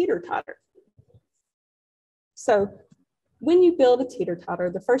a teeter-totter. So when you build a teeter-totter,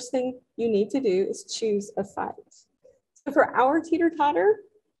 the first thing you need to do is choose a site. So for our teeter-totter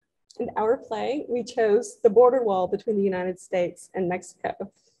and our play, we chose the border wall between the United States and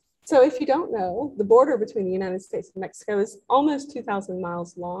Mexico. So if you don't know, the border between the United States and Mexico is almost 2,000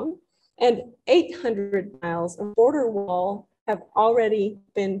 miles long, and 800 miles of border wall have already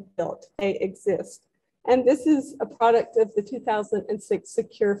been built. They exist. And this is a product of the 2006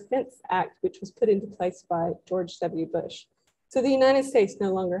 Secure Fence Act, which was put into place by George W. Bush. So the United States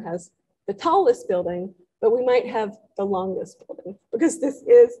no longer has the tallest building, but we might have the longest building, because this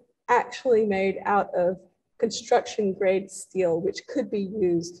is actually made out of construction grade steel, which could be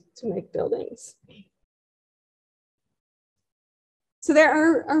used to make buildings. So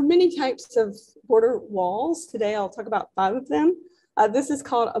there are many types of border walls. Today I'll talk about 5 of them. This is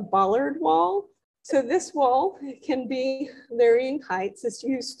called a bollard wall. So this wall can be varying heights. It's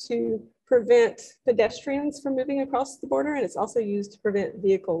used to prevent pedestrians from moving across the border, and it's also used to prevent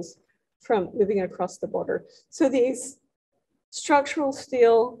vehicles from moving across the border. So these structural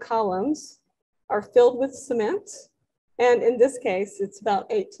steel columns are filled with cement. And in this case, it's about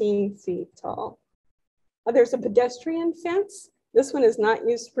 18 feet tall. There's a pedestrian fence. This one is not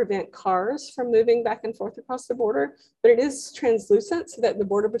used to prevent cars from moving back and forth across the border, but it is translucent so that the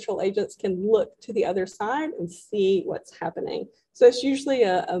Border Patrol agents can look to the other side and see what's happening. So it's usually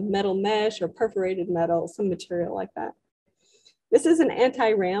a metal mesh or perforated metal, some material like that. This is an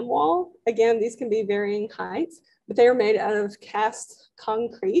anti-ram wall. Again, these can be varying heights, but they are made out of cast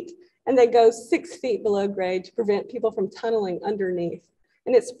concrete, and they go 6 feet below grade to prevent people from tunneling underneath.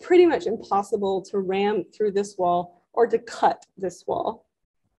 And it's pretty much impossible to ram through this wall or to cut this wall.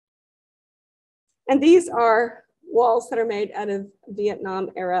 And these are walls that are made out of Vietnam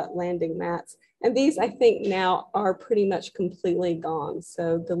era landing mats. And these, I think, now are pretty much completely gone.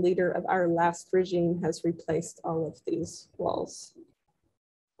 So the leader of our last regime has replaced all of these walls.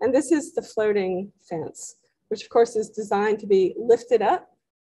 And this is the floating fence, which of course is designed to be lifted up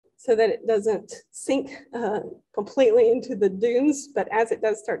so that it doesn't sink completely into the dunes. But as it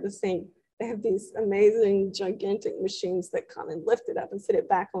does start to sink, they have these amazing, gigantic machines that come and lift it up and sit it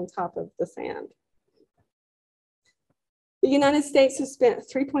back on top of the sand. The United States has spent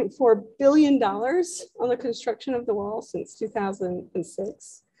 $3.4 billion on the construction of the wall since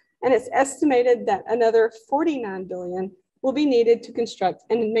 2006. And it's estimated that another $49 billion will be needed to construct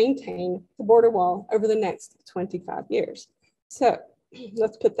and maintain the border wall over the next 25 years. So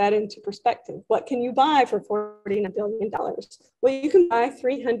let's put that into perspective. What can you buy for $49 billion? Well, you can buy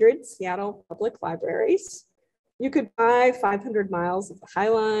 300 Seattle public libraries. You could buy 500 miles of the High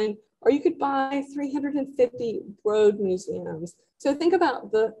Line, or you could buy 350 road museums. So think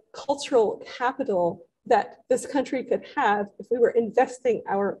about the cultural capital that this country could have if we were investing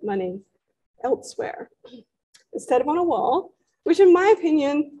our money elsewhere, instead of on a wall, which in my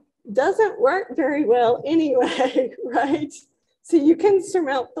opinion, doesn't work very well anyway, right? So you can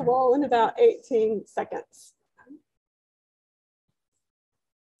surmount the wall in about 18 seconds.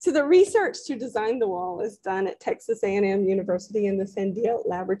 So the research to design the wall is done at Texas A&M University in the Sandia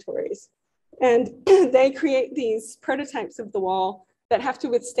laboratories. And they create these prototypes of the wall that have to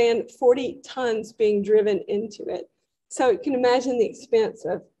withstand 40 tons being driven into it. So you can imagine the expense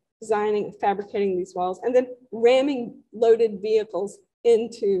of designing and fabricating these walls and then ramming loaded vehicles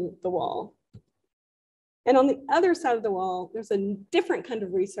into the wall. And on the other side of the wall, there's a different kind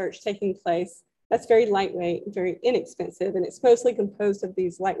of research taking place that's very lightweight and very inexpensive. And it's mostly composed of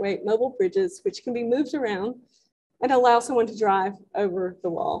these lightweight mobile bridges, which can be moved around and allow someone to drive over the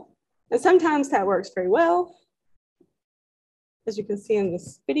wall. And sometimes that works very well, as you can see in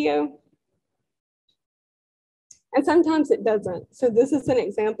this video. And sometimes it doesn't. So this is an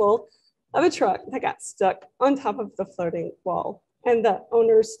example of a truck that got stuck on top of the floating wall and the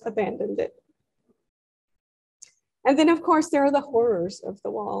owners abandoned it. And then of course, there are the horrors of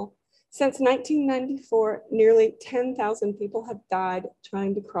the wall. Since 1994, nearly 10,000 people have died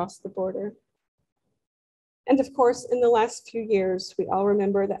trying to cross the border. And of course, in the last few years, we all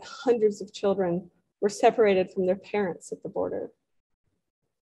remember that hundreds of children were separated from their parents at the border.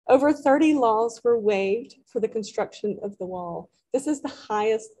 Over 30 laws were waived for the construction of the wall. This is the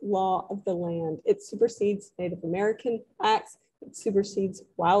highest law of the land. It supersedes Native American acts. It supersedes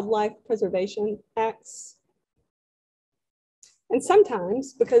wildlife preservation acts. And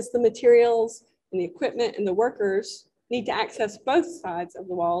sometimes, because the materials and the equipment and the workers need to access both sides of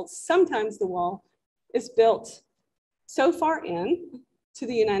the wall, sometimes the wall is built so far in to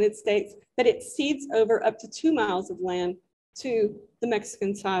the United States that it cedes over up to 2 miles of land to the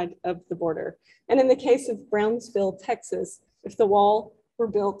Mexican side of the border. And in the case of Brownsville, Texas, if the wall were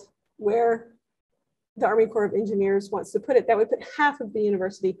built where the Army Corps of Engineers wants to put it, that would put half of the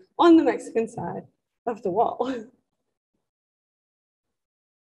university on the Mexican side of the wall.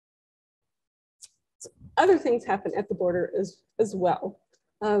 Other things happen at the border as well.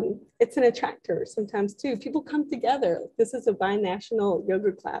 It's an attractor sometimes too. People come together. This is a binational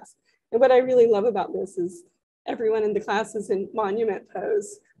yoga class. And what I really love about this is everyone in the class is in monument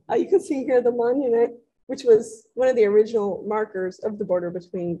pose. You can see here the monument, which was one of the original markers of the border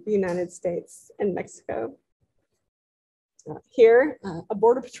between the United States and Mexico. Here, a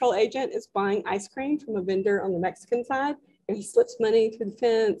Border Patrol agent is buying ice cream from a vendor on the Mexican side, and he slips money through the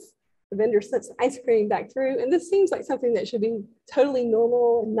fence. The vendor slips ice cream back through, and this seems like something that should be totally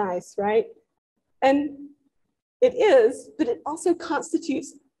normal and nice, right? And it is, but it also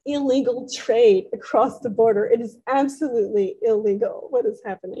constitutes illegal trade across the border. It is absolutely illegal what is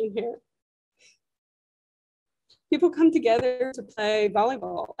happening here. People come together to play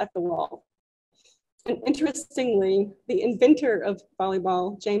volleyball at the wall. And interestingly, the inventor of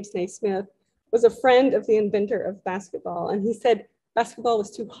volleyball, James Naismith, was a friend of the inventor of basketball. And he said basketball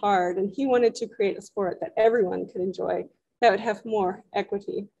was too hard, and he wanted to create a sport that everyone could enjoy that would have more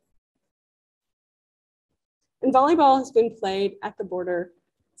equity. And volleyball has been played at the border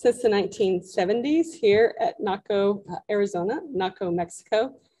since the 1970s here at Naco, Arizona, Naco,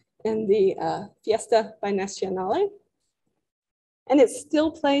 Mexico, in the Fiesta Binacional. And it's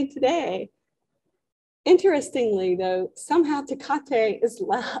still played today. Interestingly, though, somehow Tecate is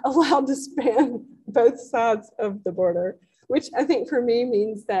allowed to span both sides of the border, which I think for me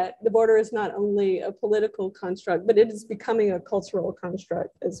means that the border is not only a political construct, but it is becoming a cultural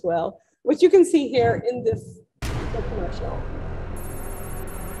construct as well, which you can see here in this commercial.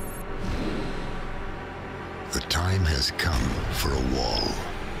 The time has come for a wall.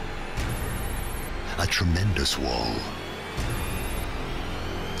 A tremendous wall.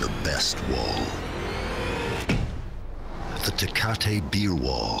 The best wall. the Tecate Beer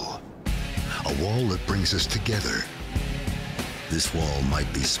Wall, a wall that brings us together. This wall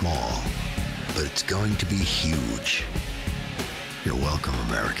might be small, but it's going to be huge. You're welcome,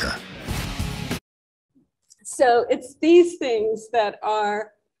 America. So it's these things that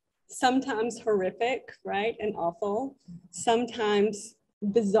are sometimes horrific, right, and awful, sometimes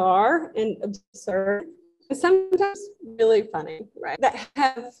bizarre and absurd, and sometimes really funny, right, that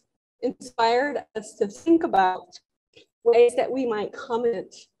have inspired us to think about ways that we might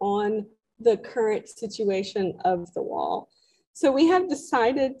comment on the current situation of the wall. So we have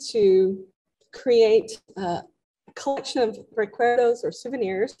decided to create a collection of recuerdos or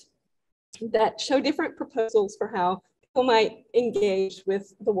souvenirs that show different proposals for how people might engage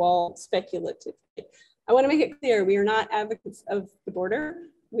with the wall speculatively. I want to make it clear, we are not advocates of the border.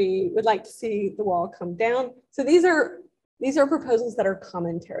 We would like to see the wall come down. So these are proposals that are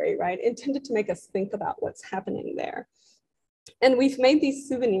commentary, right? Intended to make us think about what's happening there. And we've made these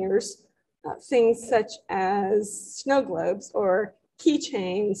souvenirs, things such as snow globes or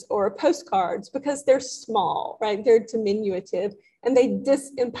keychains or postcards, because they're small, right? They're diminutive, and they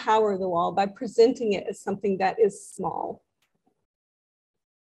disempower the wall by presenting it as something that is small.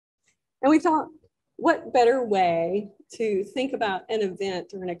 And we thought, what better way to think about an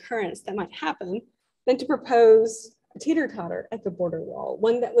event or an occurrence that might happen than to propose a teeter-totter at the border wall,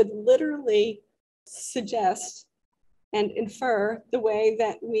 one that would literally suggest and infer the way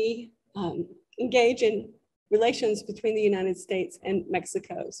that we engage in relations between the United States and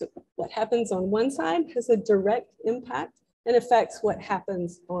Mexico. So what happens on one side has a direct impact and affects what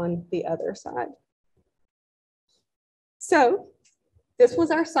happens on the other side. So this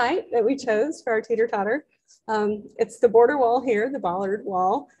was our site that we chose for our teeter-totter. It's the border wall here, the Bollard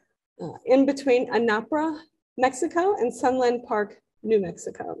Wall, in between Anapra, Mexico, and Sunland Park, New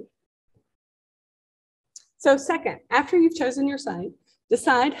Mexico. So second, after you've chosen your site,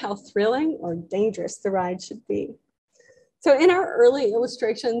 decide how thrilling or dangerous the ride should be. So in our early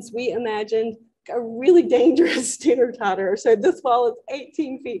illustrations, we imagined a really dangerous teeter-totter. So this wall is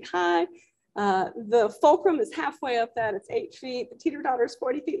 18 feet high. The fulcrum is halfway up that, it's 8 feet. The teeter-totter is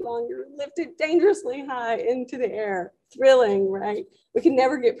 40 feet long. You're lifted dangerously high into the air. Thrilling, right? We can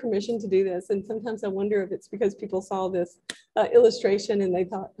never get permission to do this. And sometimes I wonder if it's because people saw this illustration and they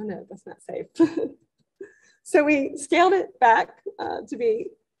thought, oh no, that's not safe. So we scaled it back to be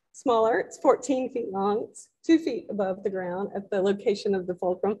smaller. It's 14 feet long. It's 2 feet above the ground at the location of the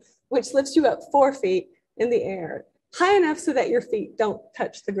fulcrum, which lifts you up 4 feet in the air, high enough so that your feet don't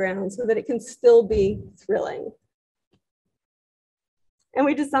touch the ground, so that it can still be thrilling. And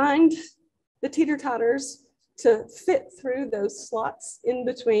we designed the teeter-totters to fit through those slots in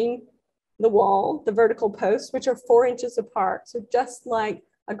between the wall, the vertical posts, which are 4 inches apart. So just like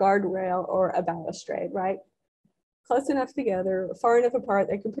a guardrail or a balustrade, right? Close enough together, far enough apart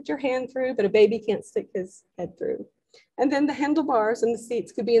that you can put your hand through, but a baby can't stick his head through. And then the handlebars and the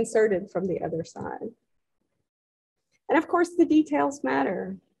seats could be inserted from the other side. And of course, the details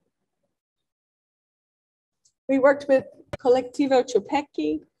matter. We worked with Colectivo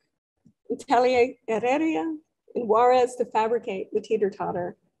Chupecki, Atelier Herreria, and Juarez to fabricate the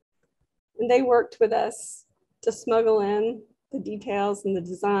teeter-totter. And they worked with us to smuggle in the details and the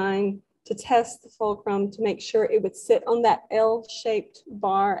design, to test the fulcrum, to make sure it would sit on that L-shaped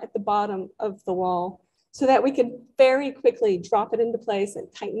bar at the bottom of the wall, so that we could very quickly drop it into place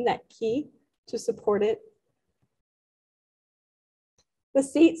and tighten that key to support it. The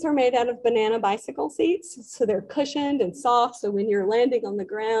seats are made out of banana bicycle seats, so they're cushioned and soft, so when you're landing on the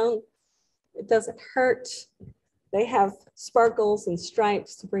ground, it doesn't hurt. They have sparkles and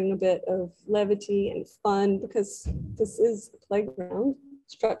stripes to bring a bit of levity and fun, because this is a playground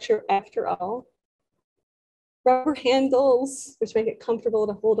structure after all. Rubber handles, which make it comfortable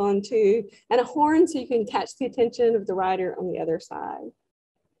to hold on to, and a horn so you can catch the attention of the rider on the other side.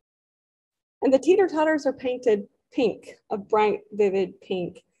 And the teeter-totters are painted pink, a bright, vivid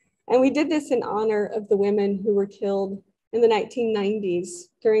pink. And we did this in honor of the women who were killed in the 1990s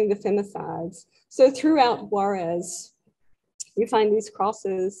during the femicides. So throughout Juarez, you find these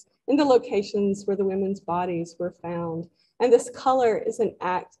crosses in the locations where the women's bodies were found. And this color is an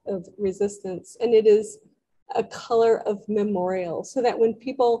act of resistance, and it is a color of memorial, so that when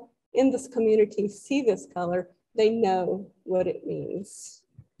people in this community see this color, they know what it means.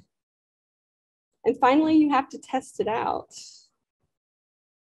 And finally, you have to test it out.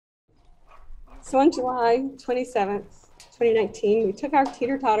 So on July 27th, 2019, we took our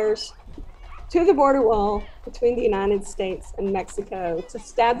teeter-totters to the border wall between the United States and Mexico to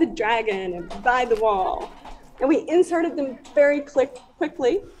stab the dragon and divide the wall. And we inserted them very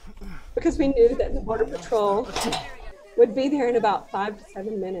quickly, because we knew that the Border Patrol would be there in about 5 to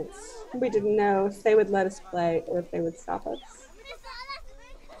 7 minutes. We didn't know if they would let us play or if they would stop us.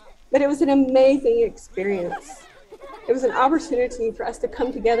 But it was an amazing experience. It was an opportunity for us to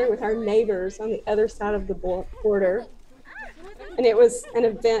come together with our neighbors on the other side of the border. And it was an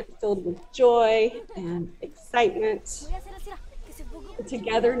event filled with joy and excitement, and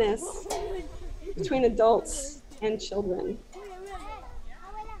togetherness between adults and children.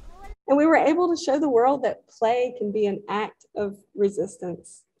 And we were able to show the world that play can be an act of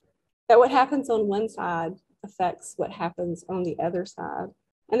resistance, that what happens on one side affects what happens on the other side,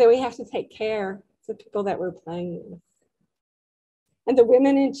 and that we have to take care of the people that we're playing with. And the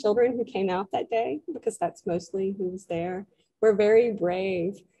women and children who came out that day, because that's mostly who was there, were very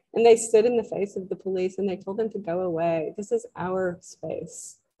brave. And they stood in the face of the police and they told them to go away. This is our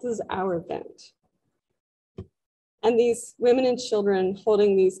space. This is our event. And these women and children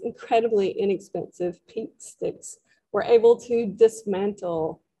holding these incredibly inexpensive peat sticks were able to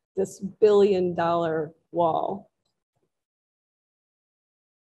dismantle this $1 billion wall.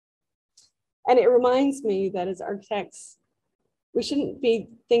 And it reminds me that as architects, we shouldn't be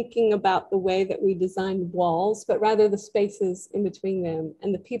thinking about the way that we design walls, but rather the spaces in between them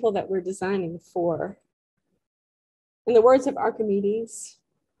and the people that we're designing for. In the words of Archimedes,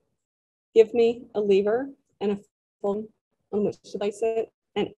 give me a lever and a phone on which to place it,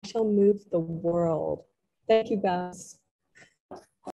 and I shall move the world. Thank you guys.